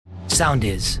sound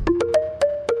is.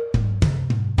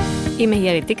 Είμαι η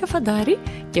Αρετίκα Φαντάρη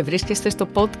και βρίσκεστε στο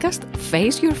podcast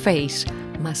Face Your Face.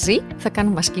 Μαζί θα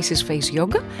κάνουμε ασκήσεις face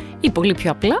yoga ή πολύ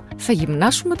πιο απλά θα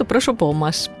γυμνάσουμε το πρόσωπό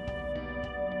μας.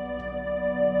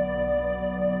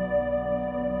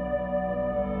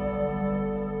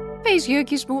 Face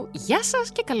yogis μου, γεια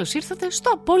σας και καλώς ήρθατε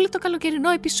στο απόλυτο καλοκαιρινό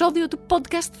επεισόδιο του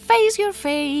podcast Face Your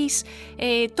Face.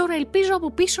 Τώρα ελπίζω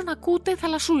από πίσω να ακούτε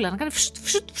θαλασσούλα, να κάνει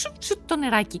φσουτ το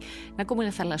νεράκι. Να ακούμε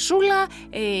θαλασσούλα,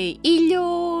 ήλιο,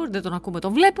 δεν τον ακούμε,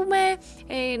 τον βλέπουμε,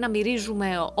 να μυρίζουμε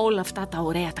όλα αυτά τα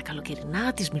ωραία τα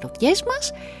καλοκαιρινά, τις μυρωδιές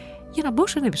μας. Για να μπω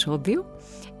σε ένα επεισόδιο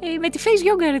με τη Face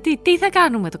Yoga, τι θα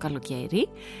κάνουμε το καλοκαίρι.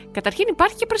 Καταρχήν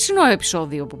υπάρχει και περσινό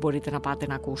επεισόδιο που μπορείτε να πάτε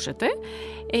να ακούσετε,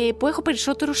 που έχω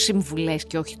περισσότερο συμβουλές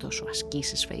και όχι τόσο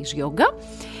ασκήσεις Face Yoga,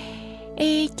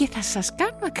 και θα σας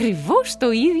κάνω ακριβώς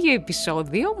το ίδιο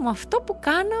επεισόδιο με αυτό που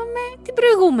κάναμε την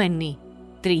προηγούμενη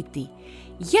Τρίτη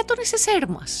για τον SSR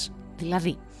μας.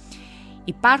 Δηλαδή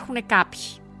υπάρχουν κάποιοι,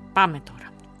 πάμε τώρα,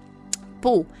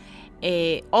 που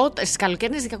στις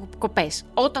καλοκαιρινές διακοπές,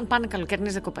 όταν πάνε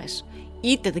καλοκαιρινές διακοπές,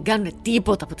 είτε δεν κάνουν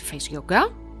τίποτα από τη Face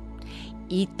Yoga,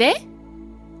 είτε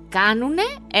κάνουν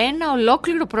ένα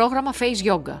ολόκληρο πρόγραμμα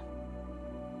Face Yoga.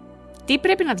 Τι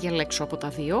πρέπει να διαλέξω από τα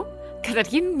δύο?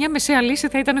 Καταρχήν μια μεσαία λύση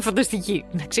θα ήταν φανταστική,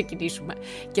 να ξεκινήσουμε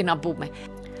και να πούμε.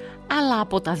 Αλλά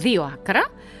από τα δύο άκρα,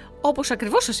 όπως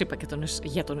ακριβώς σας είπα και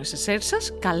για τον SSR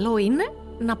σας, καλό είναι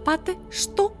να πάτε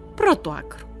στο πρώτο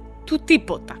άκρο, του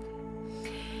τίποτα.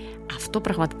 Αυτό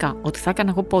πραγματικά, ότι θα έκανα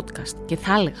εγώ podcast και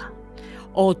θα έλεγα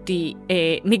ότι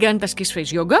μην κάνετε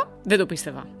ασκήσεις face yoga, δεν το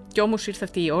πίστευα. Και όμως ήρθε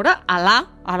αυτή η ώρα,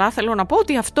 αλλά θέλω να πω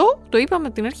ότι αυτό, το είπαμε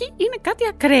από την αρχή, είναι κάτι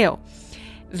ακραίο.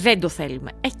 Δεν το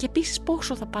θέλουμε. Και επίσης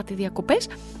πόσο θα πάτε διακοπές?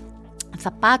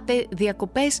 Θα πάτε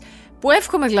διακοπές που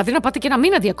εύχομαι δηλαδή να πάτε και 1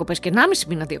 μήνα διακοπές και 1,5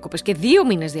 μήνα διακοπές και 2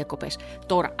 μήνες διακοπές.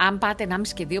 Τώρα, αν πάτε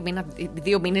 1,5 και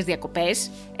 2 μήνες διακοπές,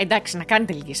 εντάξει, να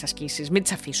κάνετε λίγες ασκήσεις, μην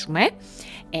τις αφήσουμε.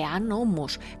 Εάν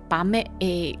όμως πάμε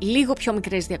λίγο πιο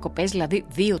μικρές διακοπές, δηλαδή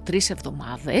 2-3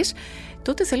 εβδομάδες,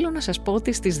 τότε θέλω να σας πω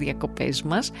ότι στις διακοπές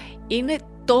μας είναι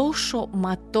τόσο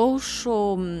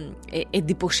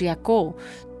εντυπωσιακό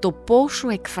το πόσο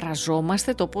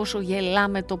εκφραζόμαστε, το πόσο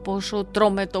γελάμε, το πόσο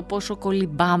τρώμε, το πόσο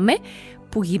κολυμπάμε,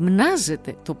 που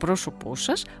γυμνάζεται το πρόσωπό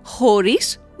σας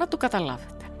χωρίς να το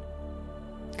καταλάβετε.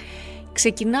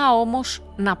 Ξεκινάω όμως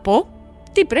να πω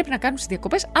τι πρέπει να κάνουμε στις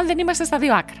διακοπές αν δεν είμαστε στα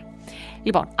δύο άκρα.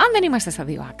 Λοιπόν, αν δεν είμαστε στα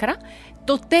δύο άκρα,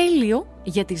 το τέλειο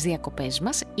για τις διακοπές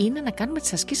μας είναι να κάνουμε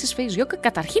τις ασκήσεις face yoga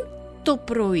καταρχήν το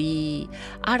πρωί.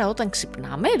 Άρα όταν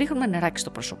ξυπνάμε, ρίχνουμε νεράκι στο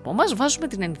πρόσωπό μας, βάζουμε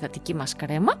την ενυδατική μας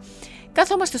κρέμα,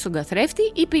 καθόμαστε στον καθρέφτη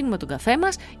ή πίνουμε τον καφέ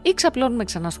μας ή ξαπλώνουμε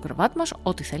ξανά στο κρεβάτι μας,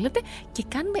 ό,τι θέλετε, και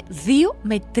κάνουμε 2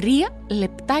 με 3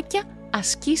 λεπτάκια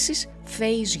ασκήσεις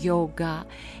face yoga.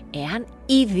 Εάν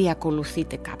ήδη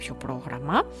ακολουθείτε κάποιο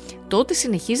πρόγραμμα, τότε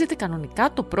συνεχίζετε κανονικά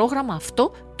το πρόγραμμα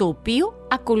αυτό το οποίο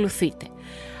ακολουθείτε.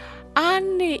 Αν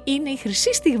είναι η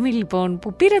χρυσή στιγμή λοιπόν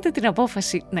που πήρατε την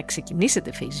απόφαση να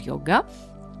ξεκινήσετε face yoga,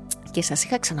 και σας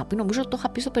είχα ξαναπεί, νομίζω το είχα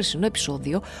πει στο περσινό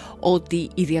επεισόδιο, ότι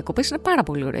οι διακοπές είναι πάρα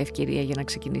πολύ ωραία ευκαιρία για να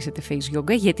ξεκινήσετε face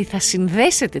yoga, γιατί θα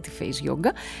συνδέσετε τη face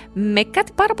yoga με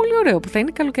κάτι πάρα πολύ ωραίο που θα είναι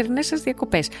οι καλοκαιρινές σας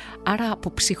διακοπές. Άρα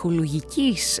από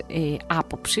ψυχολογικής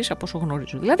άποψης, από όσο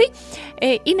γνωρίζω δηλαδή,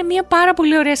 είναι μια πάρα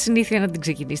πολύ ωραία συνήθεια να την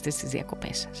ξεκινήσετε στις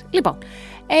διακοπές σας. Λοιπόν,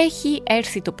 έχει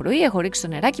έρθει το πρωί, έχω ρίξει το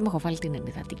νεράκι μου, έχω βάλει την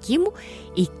ενυδατική μου.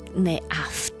 Είναι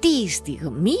αυτή η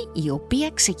στιγμή η οποία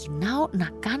ξεκινάω να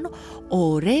κάνω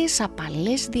ωραίες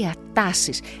απαλές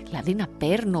διατάσεις. Δηλαδή να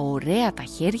παίρνω ωραία τα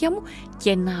χέρια μου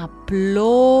και να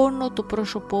απλώνω το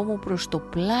πρόσωπό μου προς το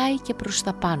πλάι και προς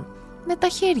τα πάνω. Με τα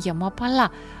χέρια μου απαλά.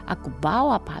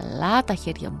 Ακουμπάω απαλά τα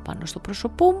χέρια μου πάνω στο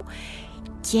πρόσωπό μου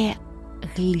και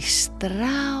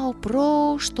γλιστράω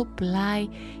προς το πλάι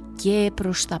και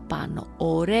προς τα πάνω.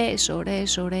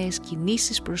 Ωραίες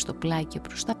κινήσεις προς το πλάι και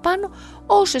προς τα πάνω,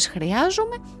 όσες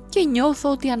χρειάζομαι, και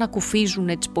νιώθω ότι ανακουφίζουν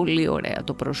έτσι πολύ ωραία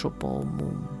το πρόσωπό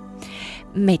μου.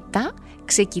 Μετά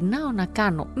ξεκινάω να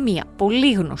κάνω μία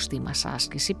πολύ γνωστή μας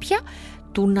άσκηση πια,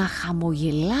 του να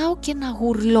χαμογελάω και να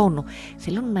γουρλώνω.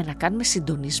 Θέλουμε να κάνουμε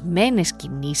συντονισμένες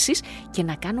κινήσεις και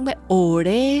να κάνουμε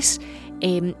ωραίες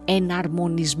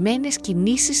εναρμονισμένες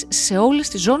κινήσεις σε όλες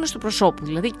τις ζώνες του προσώπου,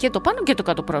 δηλαδή και το πάνω και το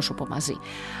κάτω πρόσωπο μαζί.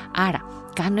 Άρα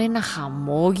κάνω ένα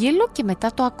χαμόγελο και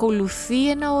μετά το ακολουθεί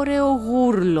ένα ωραίο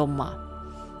γούρλωμα.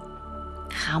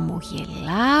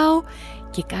 Χαμογελάω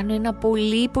και κάνω ένα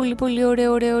πολύ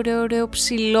ωραίο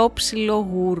ψηλό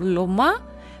γούρλωμα.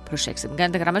 Προσέξτε, μην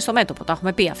κάνετε γραμμές στο μέτωπο, τα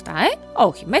έχουμε πει αυτά,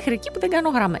 όχι, μέχρι εκεί που δεν κάνω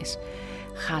γραμμές.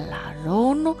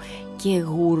 Χαλαρώνω και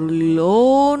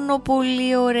γουρλώνω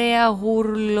πολύ ωραία,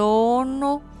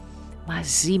 γουρλώνω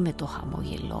μαζί με το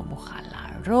χαμόγελό μου,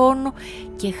 χαλαρώνω χαλαρώνω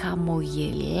και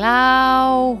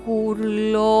χαμογελάω,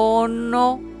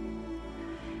 γουρλώνω,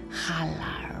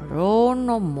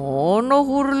 χαλαρώνω, μόνο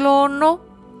γουρλώνω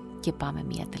και πάμε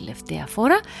μια τελευταία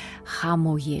φορά,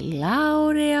 χαμογελάω,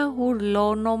 ωραία,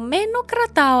 γουρλώνω, μένω,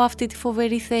 κρατάω αυτή τη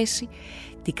φοβερή θέση.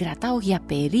 Την κρατάω για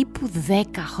περίπου 10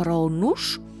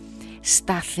 χρόνους,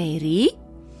 σταθερή,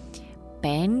 5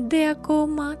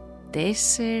 ακόμα,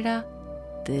 4,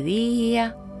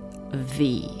 3, 2,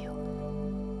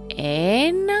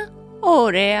 1,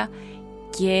 ωραία,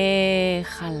 και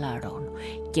χαλαρώνω.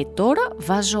 Και τώρα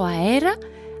βάζω αέρα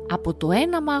από το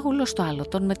ένα μάγουλο στο άλλο,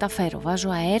 τον μεταφέρω, βάζω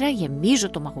αέρα, γεμίζω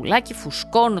το μαγουλάκι,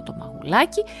 φουσκώνω το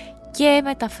μαγουλάκι και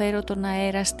μεταφέρω τον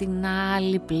αέρα στην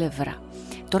άλλη πλευρά.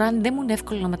 Τώρα αν δεν μου είναι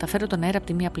εύκολο να μεταφέρω τον αέρα από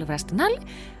τη μία πλευρά στην άλλη,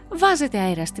 βάζετε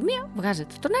αέρα στη μία,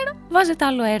 βγάζετε τον αέρα, βάζετε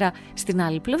άλλο αέρα στην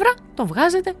άλλη πλευρά, τον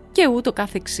βγάζετε και ούτω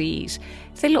καθεξής.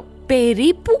 Θέλω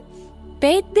περίπου 5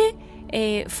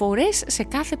 φορές σε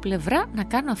κάθε πλευρά να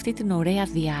κάνω αυτή την ωραία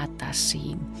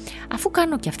διάταση. Αφού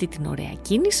κάνω και αυτή την ωραία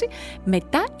κίνηση,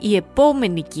 μετά η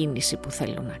επόμενη κίνηση που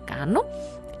θέλω να κάνω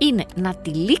είναι να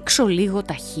τυλίξω λίγο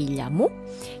τα χείλια μου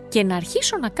και να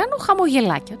αρχίσω να κάνω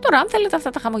χαμογελάκια. Τώρα αν θέλετε αυτά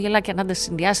τα χαμογελάκια να τα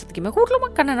συνδυάσετε και με γούρλωμα,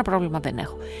 κανένα πρόβλημα δεν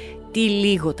έχω.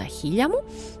 Τυλίγω τα χείλια μου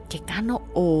και κάνω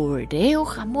ωραίο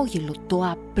χαμόγελο.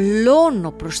 Το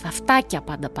απλώνω προς τα αυτάκια,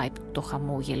 πάντα πάει το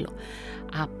χαμόγελο.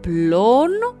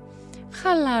 Απλώνω,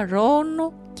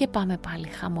 χαλαρώνω και πάμε πάλι.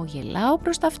 Χαμογελάω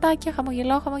προς τα αυτάκια,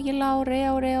 χαμογελάω,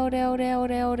 ωραία,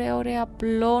 ωραία,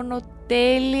 απλώνω,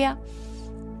 τέλεια.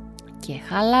 Και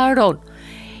χαλαρώνω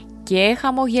και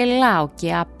χαμογελάω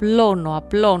και απλώνω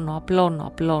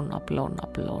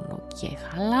και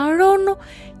χαλαρώνω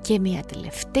και μια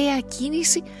τελευταία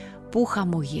κίνηση που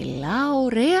χαμογελάω,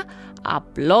 ωραία,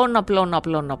 απλώνω,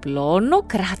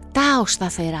 κρατάω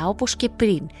σταθερά όπως και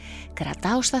πριν,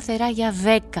 κρατάω σταθερά για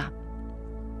 10,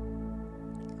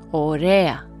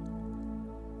 ωραία,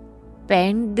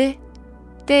 5,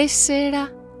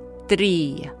 4,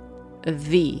 3,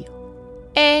 2,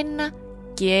 1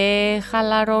 και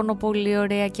χαλαρώνω πολύ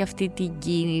ωραία και αυτή την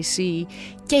κίνηση.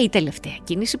 Και η τελευταία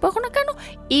κίνηση που έχω να κάνω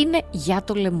είναι για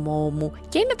το λαιμό μου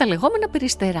και είναι τα λεγόμενα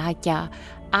περιστεράκια.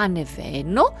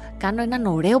 Ανεβαίνω, κάνω έναν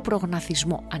ωραίο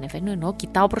προγναθισμό. Ανεβαίνω εννοώ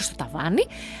κοιτάω προς το ταβάνι.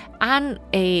 Αν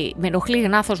με ενοχλεί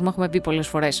γνάθος, μου έχουμε πει πολλές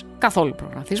φορές, καθόλου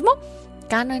προγναθισμό.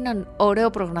 Κάνω έναν ωραίο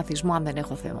προγναθισμό αν δεν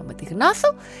έχω θέμα με τη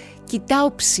γνάθο.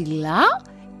 Κοιτάω ψηλά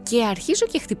και αρχίζω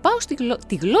και χτυπάω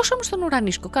τη γλώσσα μου στον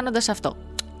ουρανίσκο κάνοντας αυτό.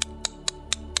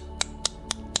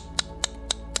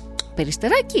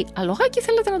 Περιστεράκι, αλογάκι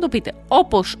θέλετε να το πείτε.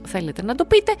 Όπως θέλετε να το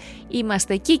πείτε,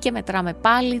 είμαστε εκεί και μετράμε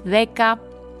πάλι 10.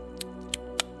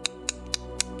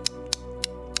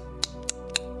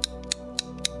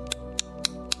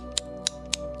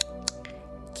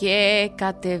 Και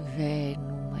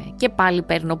κατεβαίνουμε. Και πάλι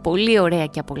παίρνω πολύ ωραία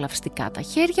και απολαυστικά τα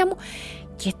χέρια μου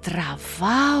και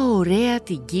τραβάω ωραία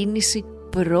την κίνηση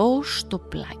προς το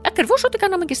πλάι. Ακριβώς ό,τι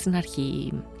κάναμε και στην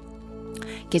αρχή.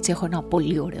 Και έτσι έχω ένα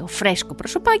πολύ ωραίο φρέσκο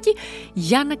προσωπάκι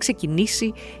για να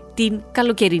ξεκινήσει την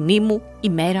καλοκαιρινή μου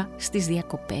ημέρα στις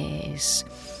διακοπές.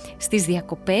 Στις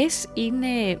διακοπές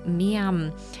είναι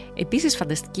μια επίσης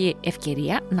φανταστική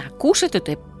ευκαιρία να ακούσετε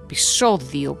το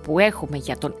επεισόδιο που έχουμε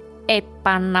για τον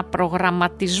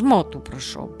επαναπρογραμματισμό του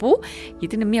προσώπου,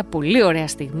 γιατί είναι μια πολύ ωραία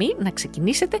στιγμή να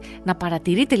ξεκινήσετε να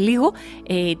παρατηρείτε λίγο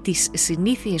τις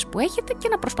συνήθειες που έχετε και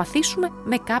να προσπαθήσουμε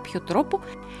με κάποιο τρόπο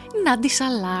να τις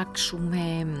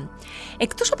αλλάξουμε.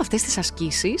 Εκτός από αυτές τις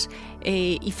ασκήσεις,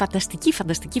 η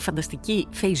φανταστική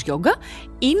face yoga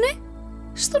είναι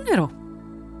στο νερό.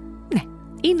 Ναι,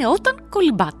 είναι όταν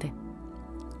κολυμπάτε.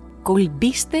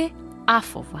 Κολυμπήστε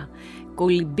άφοβα,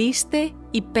 κολυμπήστε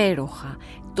υπέροχα.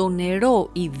 Το νερό,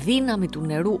 η δύναμη του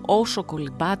νερού όσο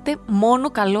κολυμπάτε, μόνο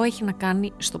καλό έχει να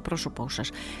κάνει στο πρόσωπό σας.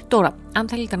 Τώρα, αν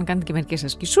θέλετε να κάνετε και μερικές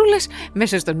ασκησούλες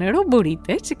μέσα στο νερό,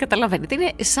 μπορείτε, έτσι, καταλαβαίνετε.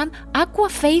 Είναι σαν aqua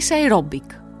face aerobic.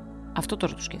 Αυτό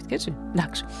τώρα το σκέφτηκα, έτσι.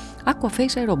 Εντάξει. Aqua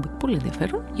face aerobic. Πολύ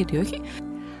ενδιαφέρον, γιατί όχι.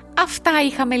 Αυτά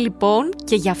είχαμε λοιπόν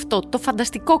και γι' αυτό το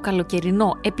φανταστικό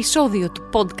καλοκαιρινό επεισόδιο του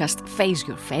podcast Face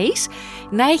Your Face.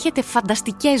 Να έχετε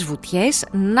φανταστικές βουτιές,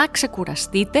 να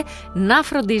ξεκουραστείτε, να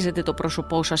φροντίζετε το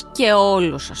πρόσωπό σας και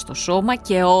όλο σας το σώμα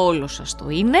και όλο σας το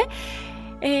είναι.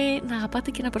 Να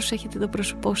αγαπάτε και να προσέχετε το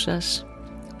πρόσωπό σας.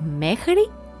 Μέχρι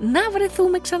να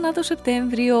βρεθούμε ξανά το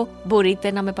Σεπτέμβριο.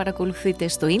 Μπορείτε να με παρακολουθείτε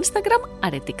στο Instagram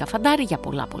Αρετίκα Φαντάρη για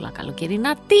πολλά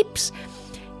καλοκαιρινά tips,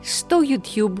 στο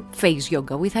YouTube Face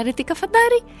Yoga with Αρετίκα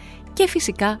Φαντάρη και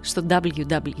φυσικά στο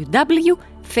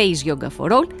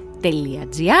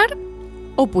www.faceyogaforall.gr,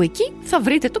 όπου εκεί θα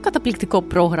βρείτε το καταπληκτικό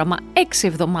πρόγραμμα 6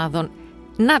 εβδομάδων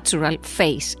Natural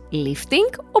Face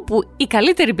Lifting, όπου η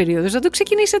καλύτερη περίοδος να το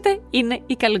ξεκινήσετε είναι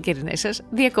οι καλοκαιρινές σας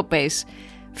διακοπές.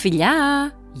 Φιλιά!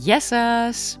 Γεια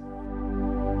σας!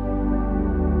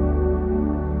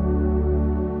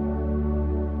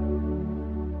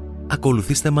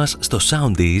 Ακολουθήστε μας στο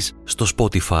Soundees, στο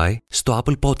Spotify, στο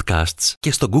Apple Podcasts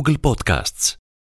και στο Google Podcasts.